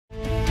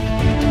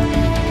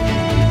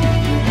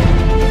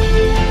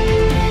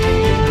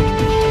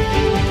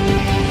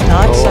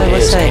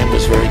Yes, see. Anne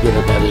was very good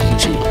at that, isn't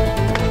she?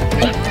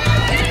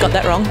 Got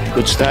that wrong.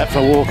 Good start for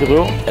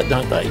Walkerville,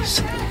 don't they?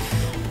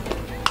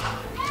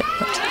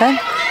 Okay.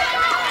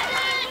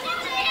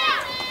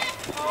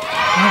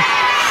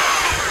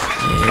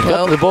 Yeah,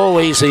 got the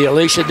ball easy,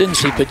 Alicia, didn't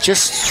she? But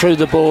just threw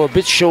the ball a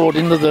bit short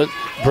into the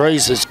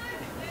breezes.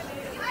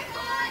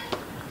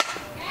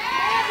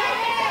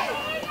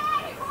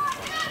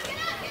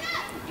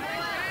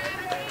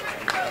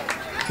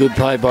 Good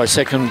play by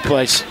second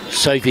place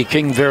Sophie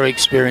King, very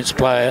experienced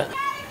player.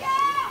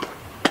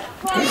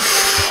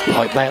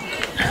 Like that.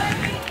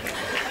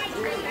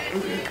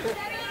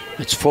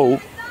 It's full.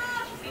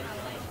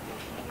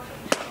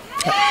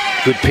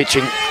 Good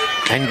pitching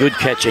and good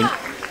catching.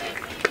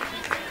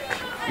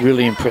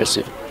 Really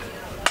impressive.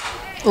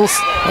 Oof.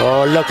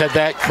 Oh, look at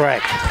that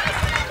crack.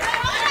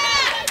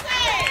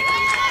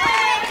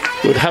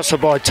 Good hustle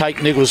by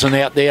Tate Nicholson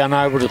out there,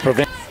 unable to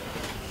prevent.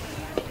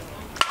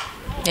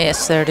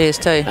 Yes, there it is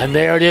too. And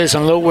there it is,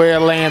 and look where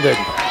it landed.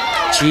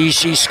 Gee,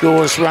 she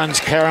scores runs,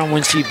 Karen,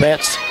 when she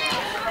bats.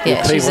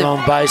 Yeah, with people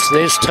on base.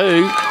 There's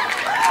two.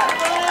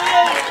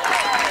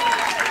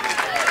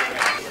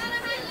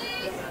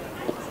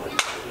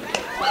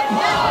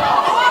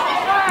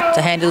 It's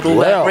a handy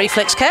little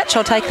reflex catch.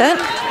 I'll take that.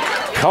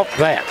 Cop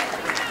that.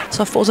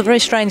 Softball's a very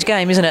strange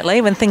game, isn't it,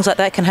 Lee? When things like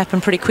that can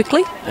happen pretty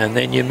quickly. And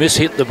then you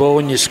miss-hit the ball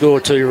and you score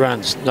 2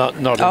 runs.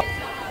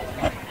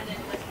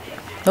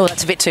 Oh,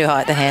 that's a bit too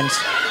high at the hands.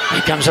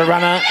 Here comes a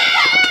runner.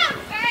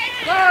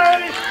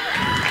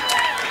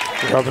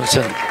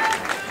 Robinson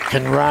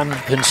can run,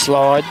 can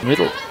slide.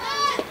 Middle.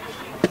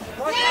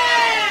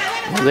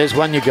 Well, there's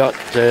one you got,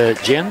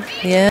 Jen.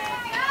 Yeah.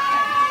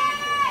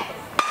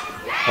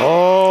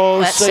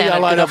 Oh, that see you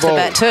sounded later, good off the ball.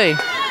 bat too.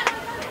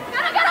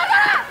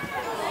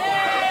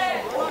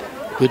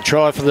 Good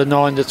try for the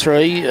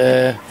 9-3.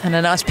 And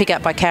a nice pick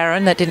up by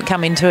Karen. That didn't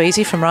come in too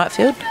easy from right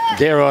field.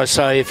 Dare I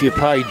say, if you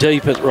play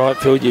deep at right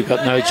field, you've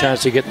got no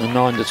chance of getting the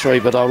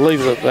 9-3, but I'll leave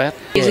it at that.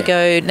 Years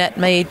ago, Nat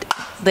Mead,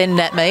 then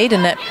Nat Mead,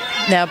 and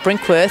now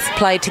Brinkworth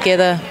played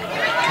together.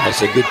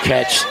 That's a good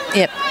catch.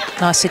 Yep,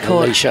 nicely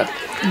caught. Alicia.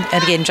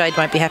 And again, Jade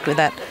won't be happy with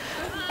that.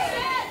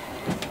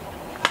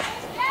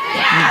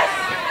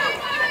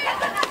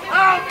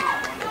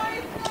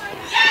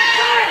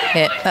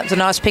 Yeah, that was a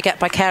nice pick up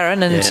by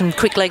Karen and some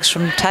quick legs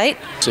from Tate.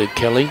 So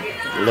Kelly,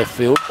 left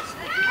field.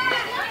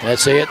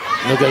 That's it.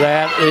 Look at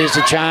that. There's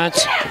a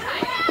chance.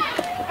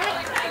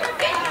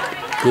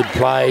 Good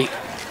play.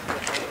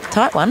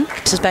 Tight one.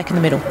 This is back in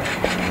the middle.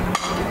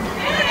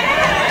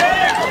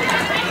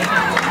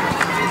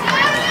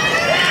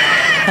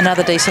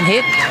 Another decent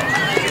hit.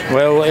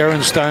 Well,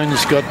 Erin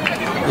Stone's got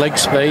leg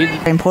speed.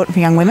 Very important for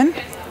young women.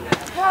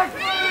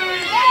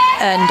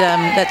 And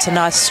that's a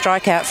nice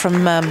strikeout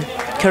from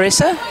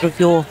Carissa, of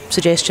your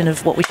suggestion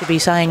of what we should be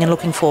saying and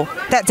looking for.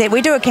 That's it.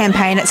 We do a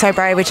campaign at So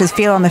Brave, which is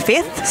Feel on the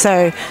 5th.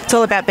 So it's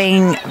all about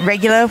being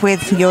regular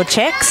with your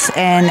checks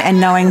and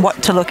knowing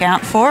what to look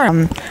out for.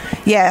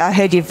 Yeah, I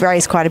heard you've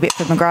raised quite a bit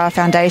for the McGrath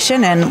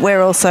Foundation, and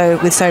we're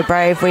also, with So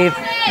Brave,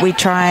 we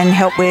try and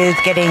help with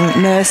getting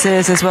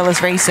nurses as well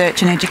as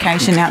research and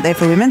education out there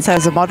for women. So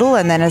as a model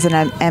and then as an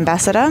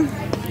ambassador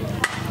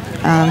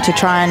to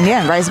try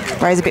and,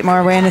 raise a bit more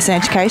awareness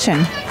and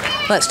education.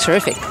 Well, that's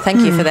terrific.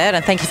 Thank you for that,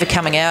 and thank you for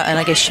coming out and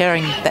I guess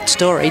sharing that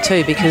story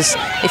too, because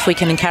if we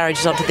can encourage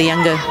sort of the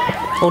younger,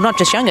 or not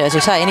just younger, as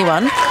you say,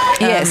 anyone,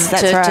 yes,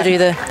 that's to right. do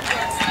the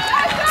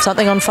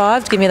something on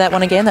 5. Give me that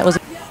one again. That was.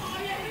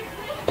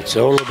 It's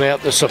all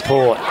about the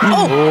support.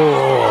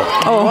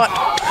 Oh, what?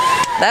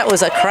 That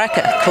was a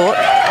cracker caught.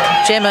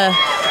 Gemma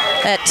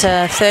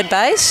at third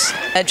base.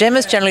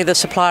 Gemma's generally the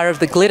supplier of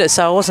the glitter,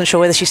 so I wasn't sure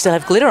whether she still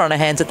had glitter on her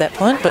hands at that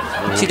point, but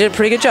she did a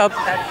pretty good job.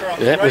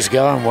 That was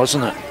going,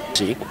 wasn't it?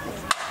 See?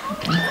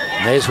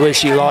 There's where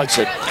she likes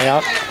it.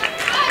 Out.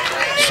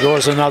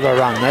 Scores another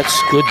run.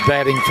 That's good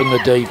batting from the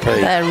DP.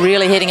 They're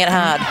really hitting it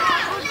hard.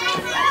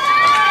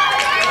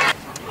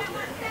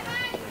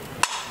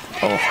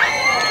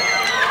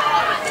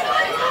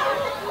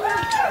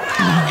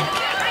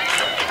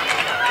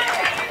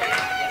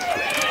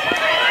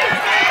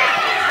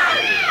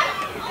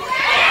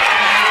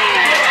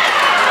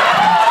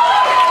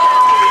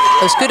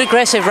 It was good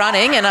aggressive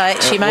running,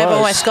 and she may have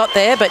almost got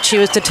there, but she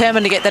was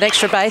determined to get that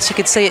extra base. You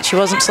could see it. She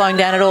wasn't slowing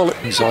down at all.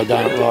 Things I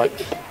don't like.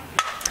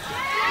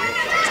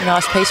 It's a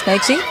nice piece,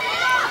 Megsy.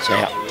 It's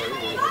out.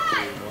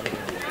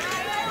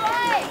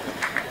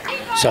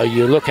 So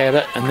you look at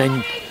it, and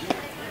then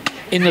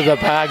into the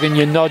bargain,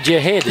 you nod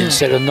your head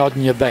instead of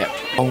nodding your back.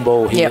 Long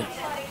ball here. Yep.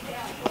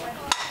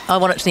 I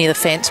want it to near the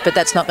fence, but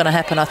that's not going to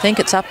happen, I think.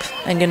 It's up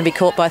and going to be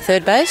caught by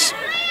third base.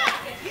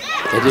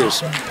 It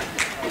is.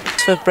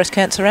 For breast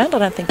cancer round, I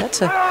don't think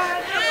that's a.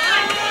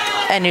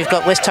 And you've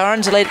got West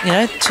Torrens, to.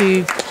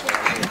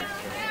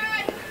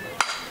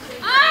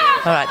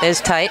 All right, there's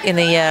Tate in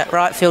the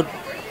right field,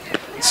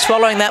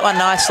 swallowing that one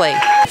nicely.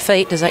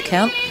 Feet, does that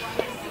count?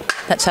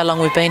 That's how long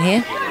we've been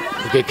here.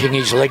 Look at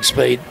Kingy's leg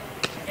speed,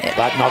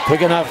 but not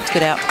quick enough. Let's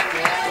get out.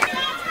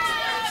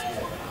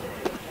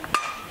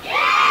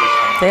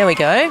 There we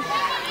go.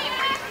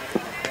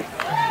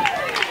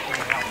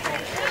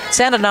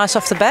 Sounded nice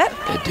off the bat.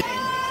 It did.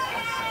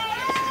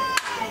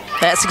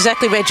 That's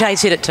exactly where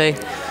Jay's hit it to.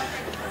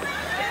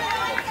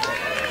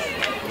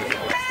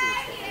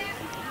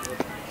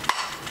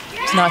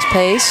 It's a nice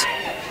piece.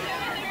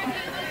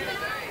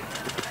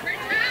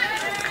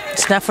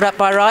 Snaffled up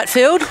by right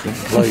field.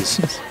 Please.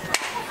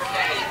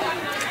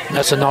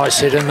 That's a nice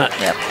hit, isn't it?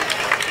 Yep.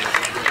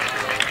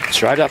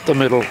 Straight up the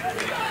middle.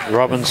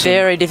 Robinson.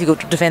 Very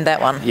difficult to defend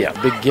that one. Yeah,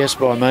 big guess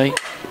by me.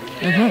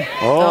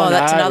 Oh,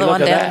 that's no, another look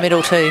one at down that. the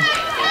middle too.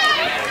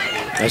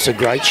 That's a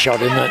great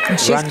shot, isn't it?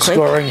 She's Run quick.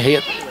 scoring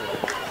hit.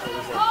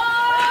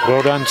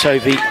 Well done,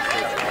 Sophie.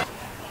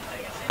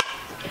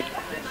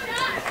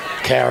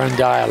 Karen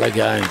Dale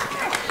again.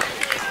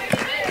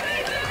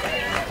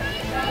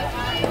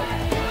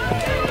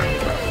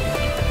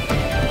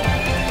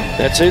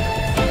 That's it.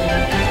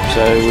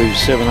 So we've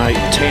 7, 8,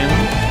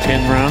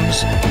 10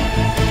 runs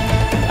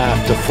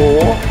after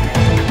 4.